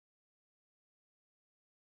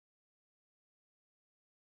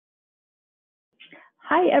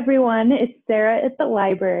Hi everyone, it's Sarah at the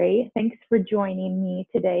library. Thanks for joining me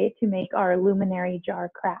today to make our Luminary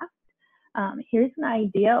Jar Craft. Here's an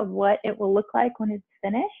idea of what it will look like when it's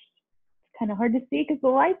finished. It's kind of hard to see because the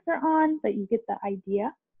lights are on, but you get the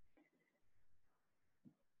idea.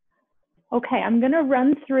 Okay, I'm going to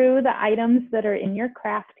run through the items that are in your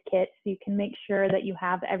craft kit so you can make sure that you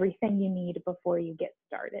have everything you need before you get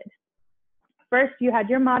started. First, you had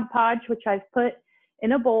your Mod Podge, which I've put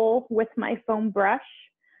in a bowl with my foam brush.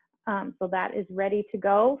 So that is ready to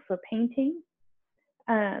go for painting.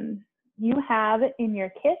 You have in your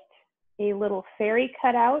kit a little fairy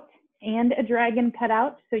cutout and a dragon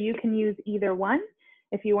cutout, so you can use either one.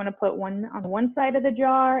 If you want to put one on one side of the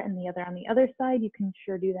jar and the other on the other side, you can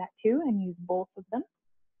sure do that too and use both of them.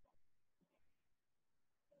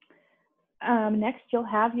 Next, you'll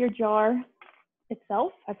have your jar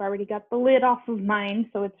itself. I've already got the lid off of mine,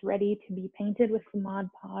 so it's ready to be painted with the Mod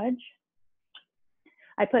Podge.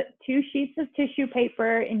 I put 2 sheets of tissue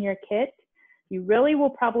paper in your kit. You really will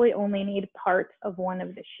probably only need part of one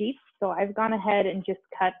of the sheets. So I've gone ahead and just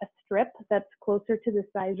cut a strip that's closer to the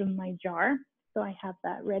size of my jar. So I have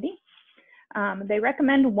that ready. They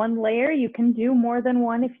recommend 1 layer. You can do more than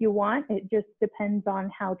one if you want. It just depends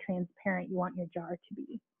on how transparent you want your jar to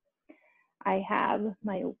be. I have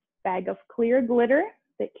my bag of clear glitter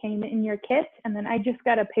that came in your kit, and then I just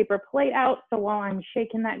got a paper plate out, so while I'm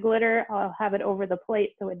shaking that glitter, I'll have it over the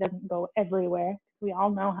plate so it doesn't go everywhere. We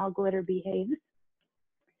all know how glitter behaves.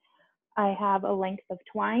 I have a length of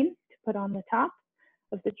twine to put on the top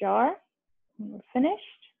of the jar when we're finished.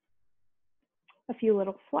 A few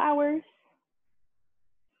little flowers,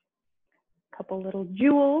 a couple little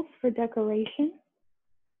jewels for decoration,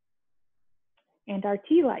 and our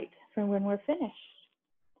tea light for when we're finished.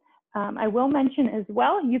 I will mention as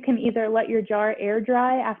well, you can either let your jar air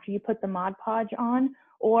dry after you put the Mod Podge on,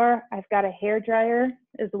 or I've got a hair dryer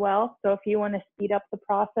as well. So if you want to speed up the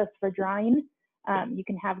process for drying, you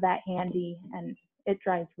can have that handy, and it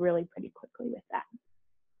dries really pretty quickly with that.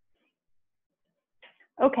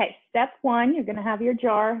 Okay, step 1, you're going to have your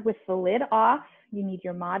jar with the lid off. You need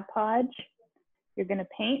your Mod Podge. You're going to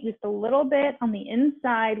paint just a little bit on the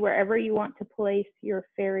inside wherever you want to place your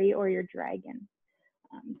fairy or your dragon.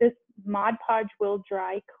 This Mod Podge will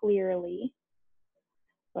dry clearly.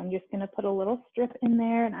 So I'm just going to put a little strip in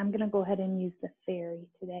there, and I'm going to go ahead and use the fairy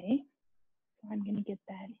today. So I'm going to get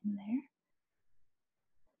that in there.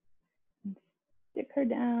 And stick her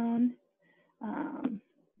down.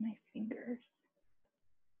 My fingers.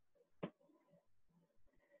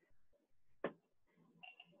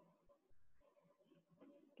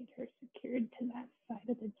 Get her secured to that side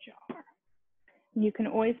of the jar. You can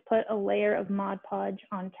always put a layer of Mod Podge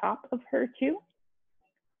on top of her too.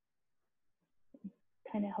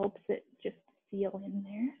 Kind of helps it just seal in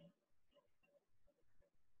there.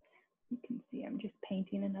 You can see I'm just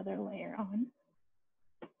painting another layer on.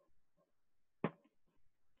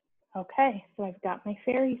 Okay, so I've got my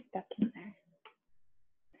fairy stuck in there.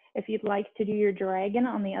 If you'd like to do your dragon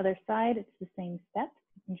on the other side, it's the same step.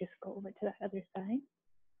 You can just go over to that other side.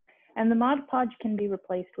 And the Mod Podge can be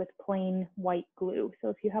replaced with plain white glue. So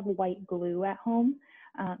if you have white glue at home,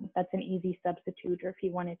 that's an easy substitute. Or if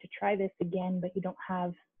you wanted to try this again, but you don't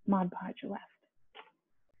have Mod Podge left.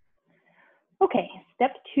 Okay,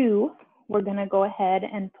 step 2, we're going to go ahead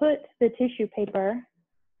and put the tissue paper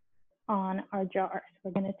on our jar. So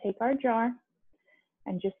we're going to take our jar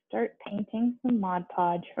and just start painting some Mod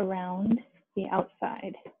Podge around the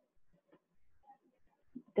outside.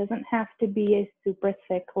 It doesn't have to be a super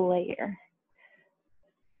thick layer.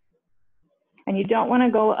 And you don't want to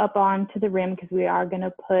go up onto the rim because we are going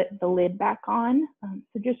to put the lid back on.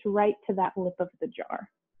 So just right to that lip of the jar.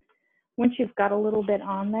 Once you've got a little bit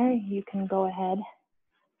on there, you can go ahead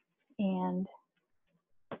and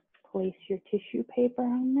place your tissue paper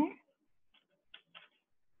on there.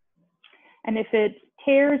 And if it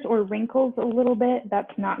tears or wrinkles a little bit,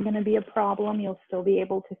 that's not going to be a problem. You'll still be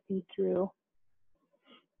able to see through.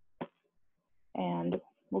 And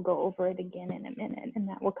we'll go over it again in a minute, and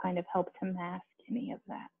that will kind of help to mask any of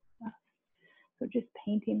that stuff. So just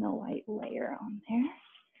painting the light layer on there.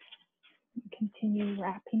 And continue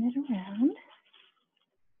wrapping it around.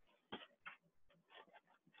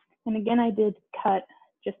 And again, I did cut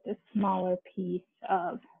just a smaller piece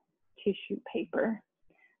of tissue paper,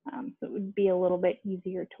 so it would be a little bit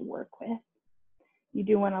easier to work with. You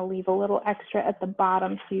do want to leave a little extra at the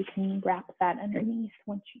bottom so you can wrap that underneath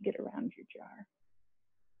once you get around your jar.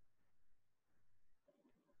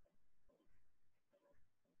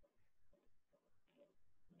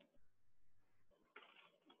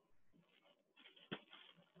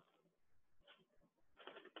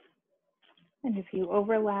 And if you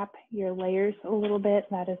overlap your layers a little bit,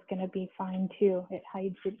 that is going to be fine too. It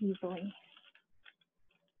hides it easily.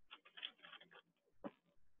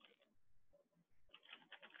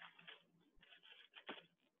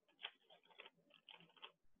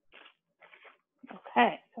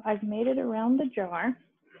 Okay, so I've made it around the jar.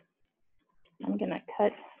 I'm going to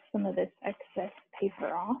cut some of this excess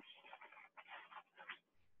paper off.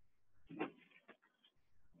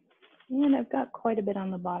 And I've got quite a bit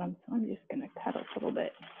on the bottom, so I'm just going to cut a little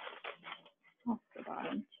bit off the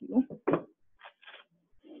bottom too.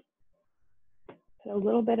 Put a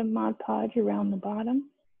little bit of Mod Podge around the bottom.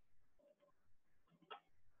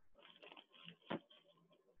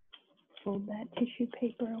 Fold that tissue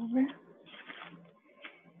paper over.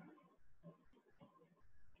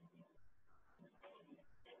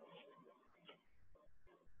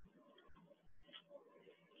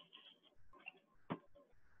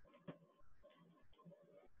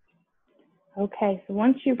 Okay, so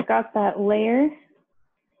once you've got that layer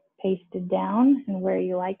pasted down and where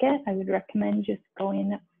you like it, I would recommend just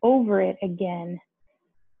going over it again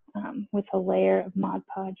with a layer of Mod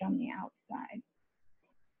Podge on the outside.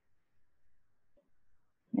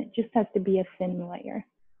 And it just has to be a thin layer.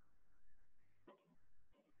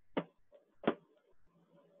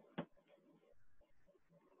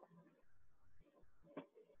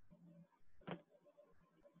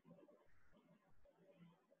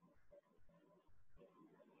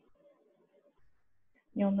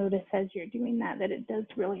 You'll notice as you're doing that it does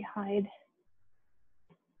really hide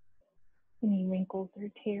any wrinkles or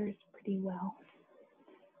tears pretty well.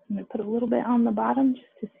 I'm going to put a little bit on the bottom just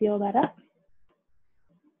to seal that up.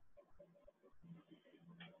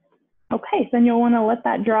 Okay, then you'll want to let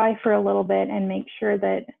that dry for a little bit and make sure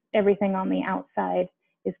that everything on the outside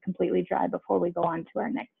is completely dry before we go on to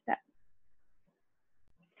our next step.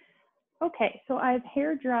 Okay, so I've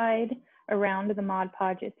hair dried around the Mod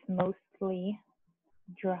Podge. It's mostly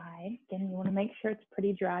dry. Again, you want to make sure it's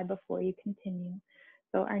pretty dry before you continue.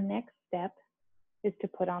 So our next step is to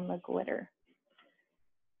put on the glitter.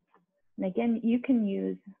 And again, you can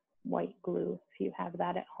use white glue if you have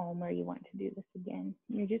that at home or you want to do this again.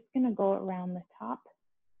 You're just going to go around the top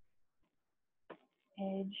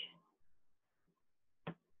edge.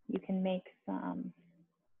 You can make some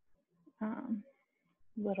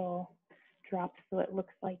little drops so it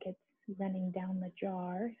looks like it's running down the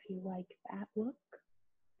jar if you like that look.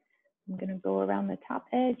 I'm going to go around the top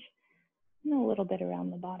edge and a little bit around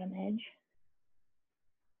the bottom edge.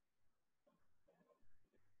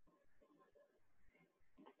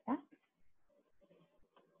 Like that.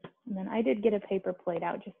 And then I did get a paper plate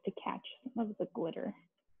out just to catch some of the glitter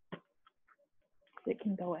so it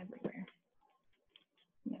can go everywhere.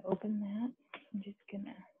 I'm going to open that. I'm just going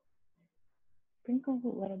to sprinkle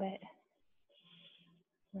a little bit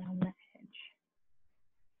around the edge.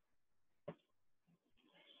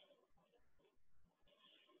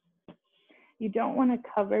 You don't want to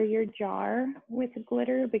cover your jar with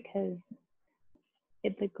glitter because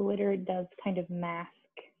the glitter does kind of mask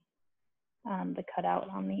the cutout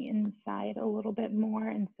on the inside a little bit more,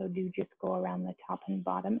 and so do just go around the top and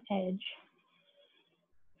bottom edge.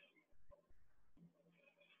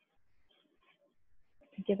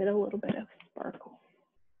 To give it a little bit of sparkle.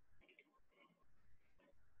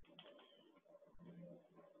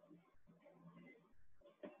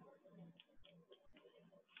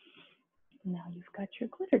 Now you've got your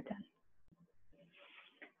glitter done.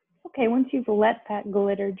 Okay, once you've let that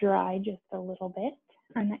glitter dry just a little bit,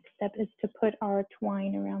 our next step is to put our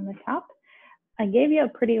twine around the top. I gave you a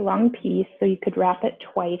pretty long piece so you could wrap it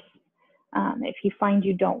twice. If you find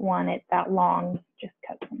you don't want it that long, just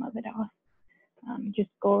cut some of it off. Just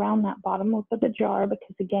go around that bottom lip of the jar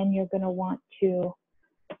because again, you're going to want to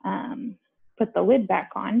put the lid back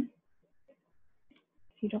on.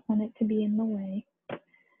 You don't want it to be in the way.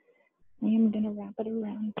 I am going to wrap it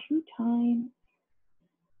around 2 times.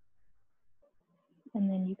 And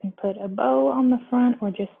then you can put a bow on the front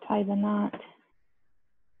or just tie the knot.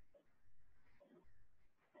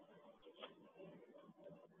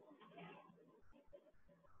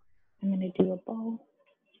 I'm going to do a bow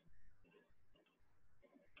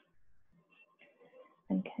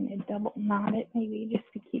and kind of double knot it maybe just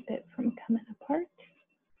to keep it from coming apart.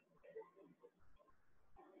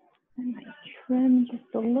 I might trim just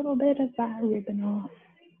a little bit of that ribbon off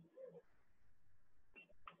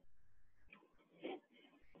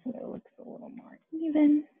so it looks a little more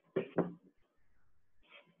even.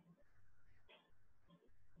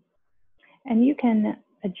 And you can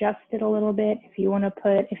adjust it a little bit if you want to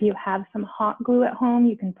put, if you have some hot glue at home,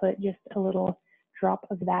 you can put just a little drop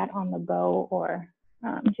of that on the bow or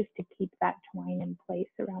just to keep that twine in place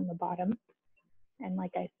around the bottom. And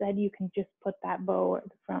like I said, you can just put that bow at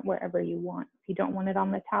the front wherever you want. If you don't want it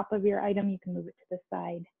on the top of your item, you can move it to the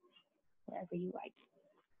side, wherever you like.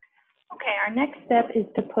 Okay, our next step is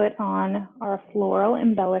to put on our floral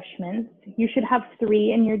embellishments. You should have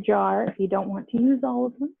 3 in your jar. If you don't want to use all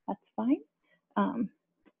of them, that's fine.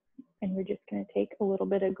 And we're just going to take a little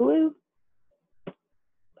bit of glue,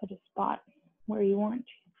 put a spot where you want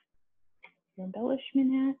your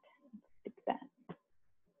embellishment at, stick that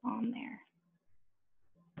on there.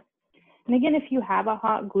 And again, if you have a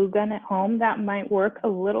hot glue gun at home, that might work a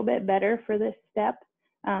little bit better for this step,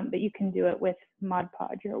 but you can do it with Mod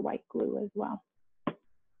Podge or white glue as well. So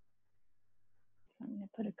I'm going to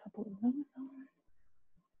put a couple of those on.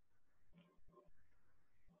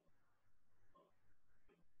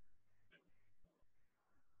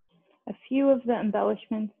 A few of the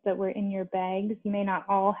embellishments that were in your bags, you may not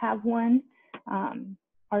all have one,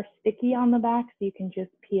 are sticky on the back, so you can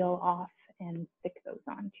just peel off and stick those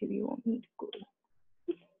on too. You won't need glue.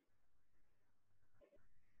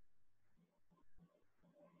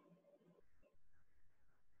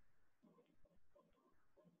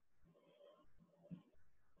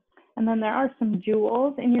 And then there are some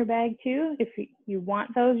jewels in your bag too. If you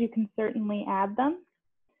want those, you can certainly add them.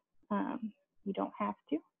 You don't have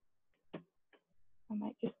to. I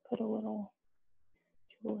might just put a little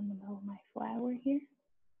jewel in the middle of my flower here.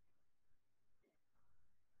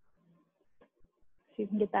 So you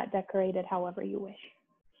can get that decorated however you wish.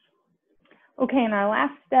 Okay, and our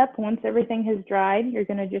last step, once everything has dried, you're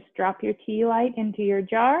going to just drop your tea light into your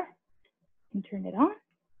jar and turn it on.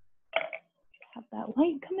 Have that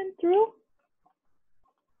light coming through.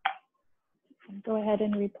 And go ahead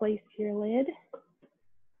and replace your lid.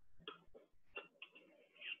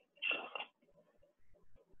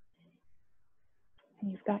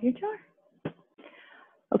 And you've got your jar.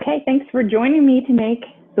 Okay, thanks for joining me to make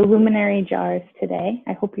the luminary jars today.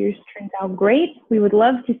 I hope yours turns out great. We would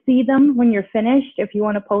love to see them when you're finished. If you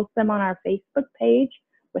want to post them on our Facebook page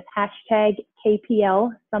with hashtag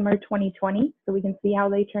KPL Summer 2020 so we can see how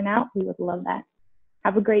they turn out, we would love that.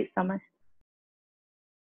 Have a great summer.